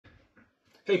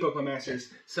Hey Pokemon Masters,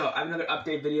 so I have another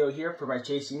update video here for my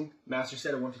Chasing Master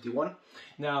Set of 151.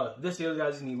 Now this video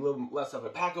guys is going to be a little less of a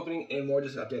pack opening and more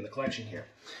just an update in the collection here.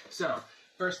 So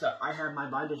first up, I have my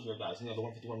binder here guys, the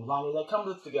 151 binder that comes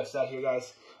with the gift set here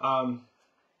guys.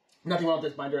 Nothing wrong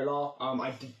with this binder at all.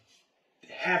 I did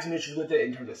have some issues with it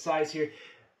in terms of size here.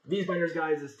 These binders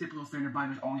guys, as typical standard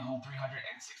binders, only hold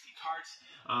 360 cards,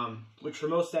 which for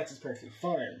most sets is perfectly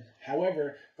fine.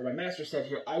 However, for my master set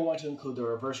here, I want to include the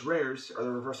reverse rares, or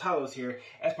the reverse hollows here,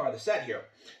 as part of the set here.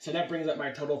 So that brings up my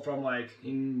total from like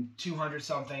 200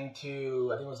 something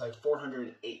to, I think it was like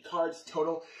 408 cards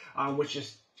total, which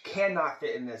just cannot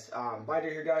fit in this binder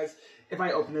here guys. If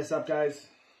I open this up guys,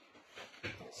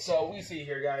 so we see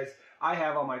here guys, I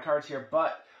have all my cards here,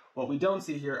 but what we don't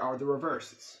see here are the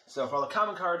reverses. So for all the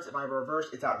common cards, if I have a reverse,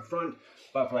 it's out in front.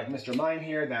 But for like Mr. Mime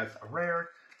here, that's a rare.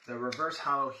 The reverse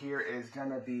hollow here is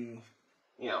gonna be,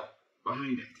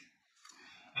 behind it.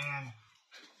 And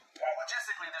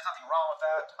logistically, there's nothing wrong with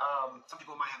that. Some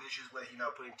people might have issues with,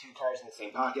 putting two cards in the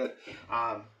same pocket.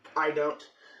 I don't,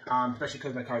 especially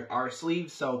because my cards are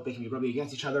sleeved, so they can be rubbing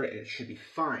against each other, and it should be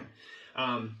fine.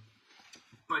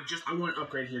 But I want to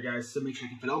upgrade here, guys, so make sure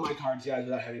I can fit all my cards, guys,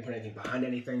 without having to put anything behind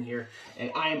anything here.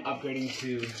 And I am upgrading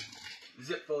to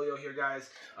Zip Folio here, guys.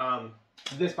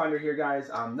 This binder here, guys,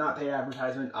 not paid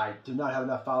advertisement. I do not have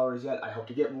enough followers yet. I hope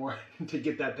to get more to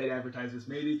get that paid advertisements,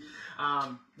 maybe.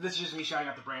 This is just me shouting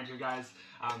out the brand here, guys.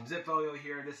 Zip Folio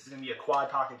here. This is going to be a quad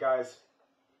pocket, guys.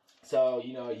 So,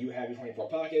 you have your 24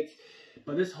 pockets.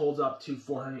 But this holds up to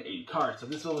 480 cards. So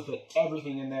this will fit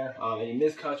everything in there, any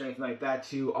miscuts or anything like that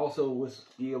too. Also will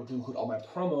be able to include all my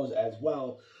promos as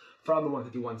well from the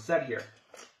 151 set here.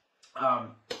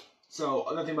 So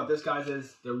another thing about this guys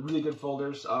is they're really good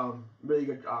folders, really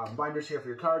good binders here for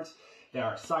your cards. They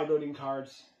are side loading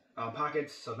cards,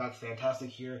 pockets, so that's fantastic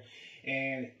here.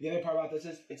 And the other part about this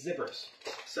is it's zippers.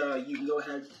 So you can go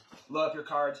ahead, load up your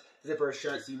cards, zipper is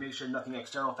shut, so you make sure nothing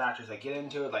external factors that get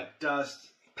into it, like dust,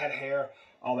 pet hair,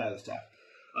 all that other stuff.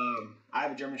 I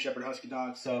have a German Shepherd Husky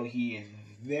dog, so he is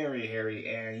very hairy,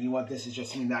 and this is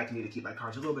just something that I can do to keep my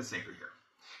cards a little bit safer here.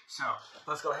 So,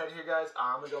 let's go ahead here, guys.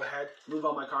 I'm going to go ahead, move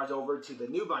all my cards over to the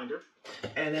new binder,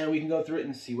 and then we can go through it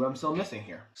and see what I'm still missing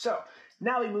here. So,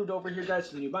 now we moved over here, guys,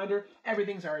 to the new binder.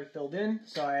 Everything's already filled in,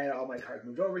 so I had all my cards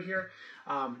moved over here.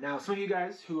 Now, some of you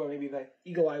guys who are maybe the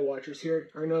eagle eye watchers here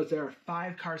are going to notice there are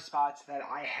 5 card spots that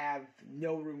I have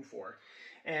no room for.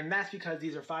 And that's because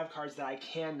these are 5 cards that I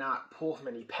cannot pull from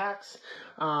any packs.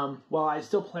 While I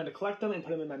still plan to collect them and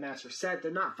put them in my master set,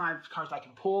 they're not 5 cards I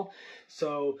can pull.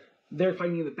 So they're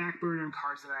finding in the back burner and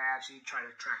cards that I actually try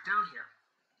to track down here.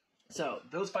 So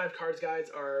those 5 cards, guys,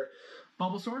 are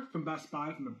Bulbasaur from Best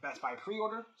Buy, from the Best Buy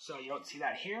pre-order. So you don't see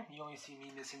that here. You only see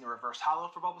me missing the reverse hollow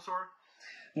for Bulbasaur.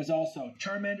 There's also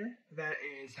Charmander that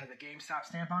has a GameStop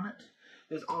stamp on it.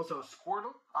 There's also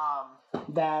Squirtle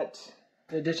that,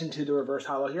 in addition to the reverse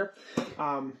hollow here,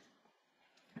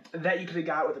 that you could have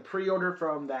got with a pre-order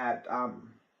from that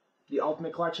the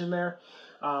Ultimate Collection there,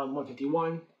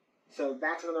 151. So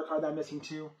that's another card that I'm missing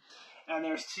too. And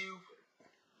there's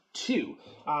two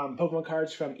Pokemon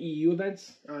cards from EU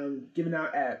events given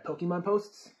out at Pokemon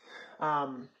Posts.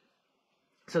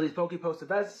 So these Pokepost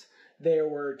events, there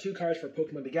were 2 cards for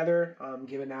Pokemon Together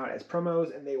given out as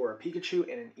promos, and they were a Pikachu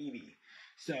and an Eevee.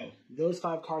 So those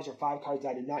 5 cards are 5 cards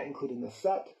I did not include in the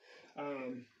set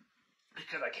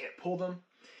because I can't pull them.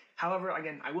 However,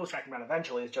 again, I will track them down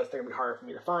eventually. It's just they're going to be harder for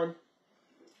me to find.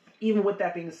 Even with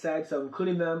that being said, so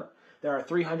including them, there are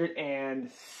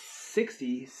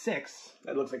 366.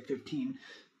 That looks like 15.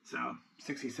 So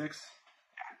 66.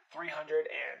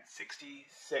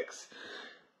 366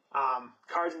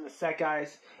 cards in the set,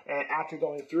 guys. And after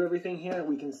going through everything here,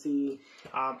 we can see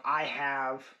I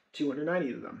have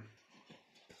 290 of them.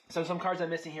 So some cards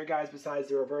I'm missing here, guys, besides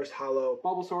the reverse hollow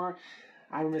Bulbasaur,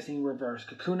 I'm missing reverse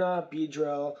Kakuna,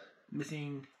 Beedrill,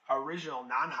 missing original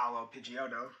non-hollow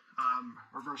Pidgeotto,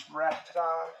 reverse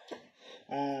Rattata,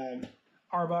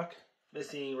 Arbok,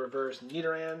 missing reverse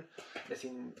Nidoran,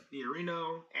 missing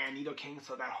Nidorino, and Nidoking,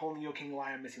 so that whole Nidoking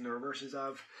line I'm missing the reverses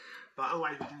of. But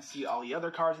otherwise, we can see all the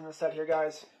other cards in the set here,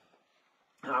 guys.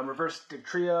 Reverse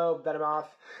Dugtrio, Venomoth,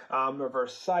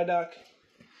 reverse Psyduck,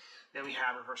 then we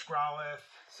have reverse Growlithe,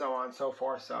 so on and so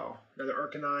forth. So another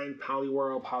Arcanine,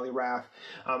 Poliwhirl, Poliwrath.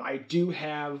 I do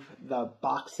have the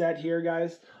box set here,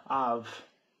 guys,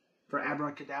 for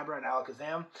Abracadabra and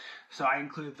Alakazam. So I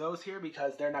included those here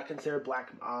because they're not considered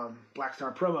Black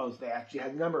Star promos. They actually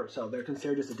have numbers, so they're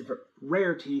considered just a different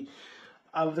rarity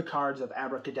of the cards of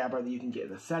Abracadabra that you can get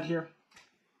in the set here.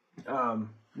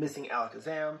 Missing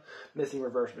Alakazam, missing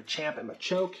reverse Machamp and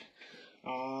Machoke,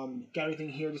 Got everything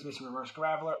here, just missing reverse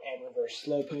Graveler and reverse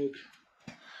Slowpoke.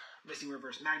 Missing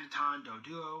reverse Magneton,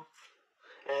 Doduo.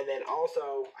 And then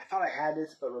also, I thought I had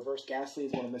this, but reverse Ghastly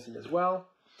is what I'm missing as well.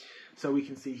 So we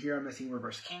can see here I'm missing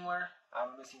reverse Kingler.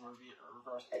 I'm missing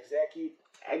reverse Execute.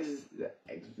 Execute.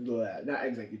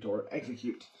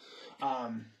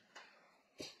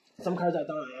 Some cards I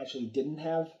thought I actually didn't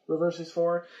have reverses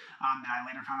for. That I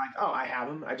later found oh, I have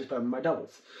them. I just put them in my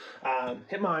doubles.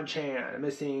 Hitmonchan. I'm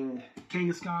missing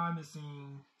Kangaskhan.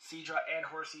 Missing Seadra and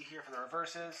Horsey here for the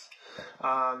reverses.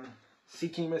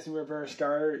 Seaking missing reverse.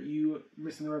 Staryu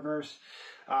missing the reverse.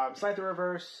 Scyther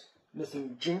reverse.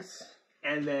 Missing Jinx.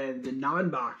 And then the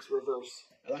non-box reverse.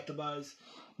 Electabuzz.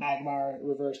 Magmar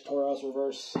reverse. Tauros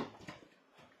reverse.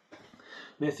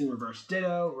 Missing reverse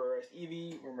Ditto, reverse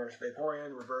Eevee, reverse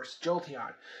Vaporeon, reverse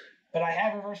Jolteon. But I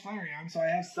have reverse Flareon, so I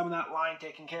have some of that line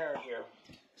taken care of here.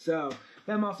 So,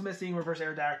 then I'm also missing reverse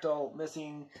Aerodactyl,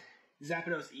 missing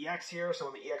Zapdos EX here, so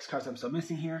on the EX cards I'm still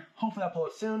missing here. Hopefully I'll pull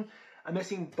it soon. I'm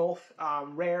missing both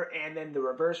rare and then the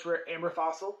reverse rare Amber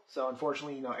Fossil. So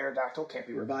unfortunately, Aerodactyl can't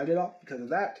be revived at all because of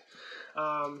that.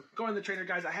 Going to the trainer,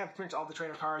 guys, I have pretty much all the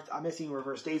trainer cards. I'm missing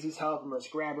reverse Daisy's Help, reverse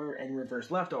Grabber, and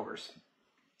reverse Leftovers.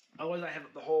 Otherwise, I have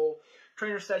the whole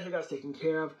trainer set here, guys, taken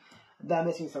care of. I'm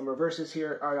missing some reverses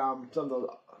here, or some of the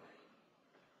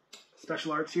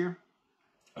special arts here.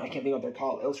 I can't think what they're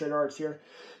called, illustrated arts here.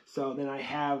 So then I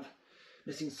have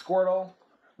missing Squirtle,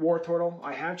 Wartortle.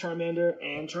 I have Charmander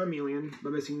and Charmeleon,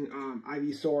 but missing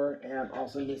Ivysaur, and I'm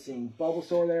also missing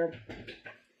Bulbasaur there.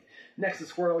 Next to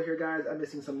Squirtle here, guys, I'm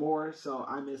missing some more. So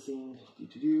I'm missing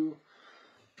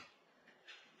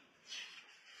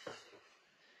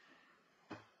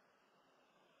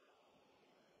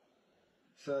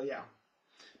So yeah,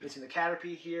 missing the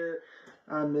Caterpie here.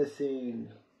 I'm missing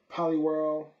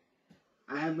Poliwhirl.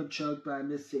 I have Machoke, but I'm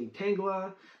missing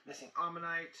Tangela, missing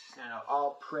Ammonite.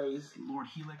 All praise Lord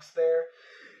Helix there.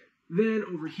 Then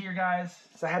over here, guys,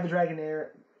 so I have the Dragonair,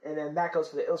 and then that goes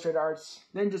for the illustrated arts.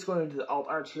 Then just going into the alt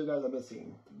arts here, guys, I'm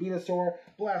missing Venusaur,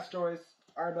 Blastoise,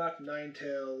 Arbok,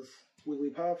 Ninetales,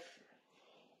 Wigglypuff,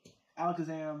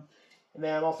 Alakazam, and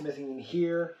then I'm also missing in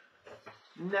here,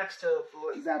 next to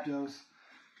Zapdos,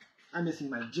 I'm missing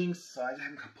my Jinx, so I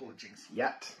haven't pulled a Jinx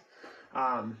yet.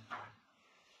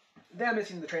 Then I'm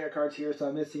missing the trainer cards here, so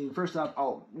I'm missing, first off,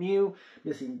 Alt Mew,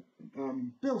 missing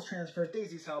Bill's Transfer,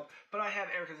 Daisy's Help, but I have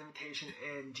Erica's Invitation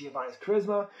and Giovanni's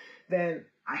Charisma. Then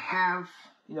I have,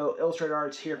 illustrated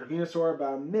arts here for Venusaur, but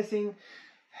I'm missing,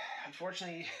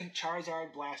 unfortunately,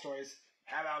 Charizard, Blastoise,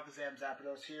 have Alakazam,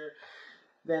 Zapdos here.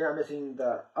 Then I'm missing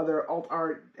the other alt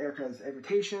art, Erica's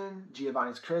Invitation,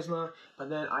 Giovanni's Charisma, but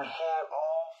then I have all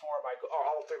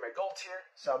three of my golds here,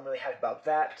 so I'm really happy about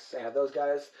that. So I have those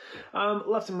guys.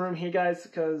 Left some room here, guys,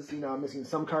 because I'm missing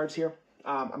some cards here.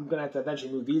 I'm gonna have to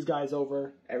eventually move these guys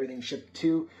over. Everything shipped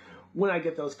to when I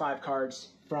get those 5 cards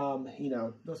from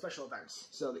those special events.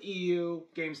 So the EU,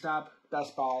 GameStop,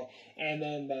 Best Buy, and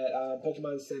then that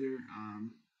Pokemon Center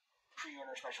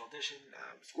pre-order special edition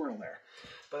Squirtle there.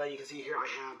 But then you can see here I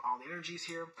have all the energies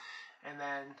here, and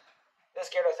then this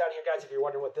Gyarados down here, guys. If you're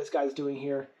wondering what this guy's doing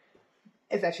here,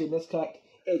 it's actually a miscut.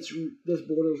 This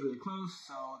border is really close,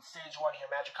 so stage 1 here,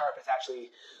 Magikarp, is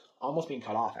actually almost being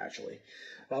cut off, actually.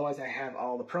 But otherwise, I have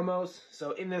all the promos.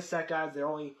 So in this set, guys, there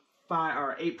are only 5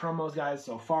 or 8 promos, guys,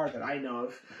 so far that I know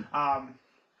of.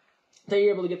 That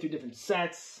you're able to get through different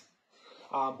sets,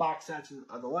 box sets, and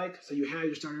the like. So you have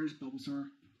your starters, Bulbasaur,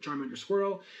 Charmander,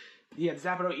 Squirtle. You have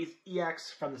Zapdos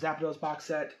EX from the Zapdos box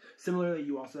set. Similarly,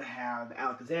 you also have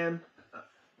Alakazam.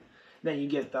 Then you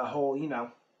get the whole,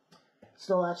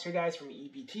 Snorlax here, guys, from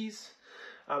EPTs,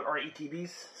 or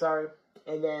ETBs, sorry.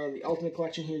 And then the Ultimate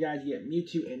Collection here, guys, you get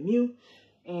Mewtwo and Mew.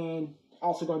 And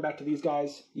also going back to these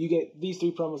guys, you get these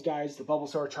 3 promos, guys, the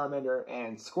Bulbasaur, Charmander,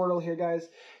 and Squirtle here, guys.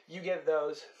 You get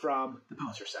those from the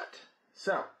poster set.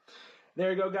 So,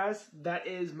 there you go, guys. That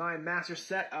is my master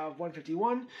set of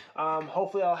 151.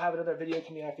 Hopefully I'll have another video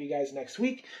coming out for you guys next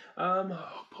week.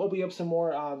 Hopefully up some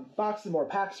more boxes, more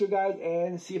packs here, guys,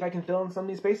 and see if I can fill in some of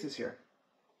these spaces here.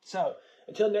 So,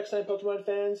 until next time, Pokemon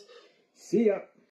fans, see ya!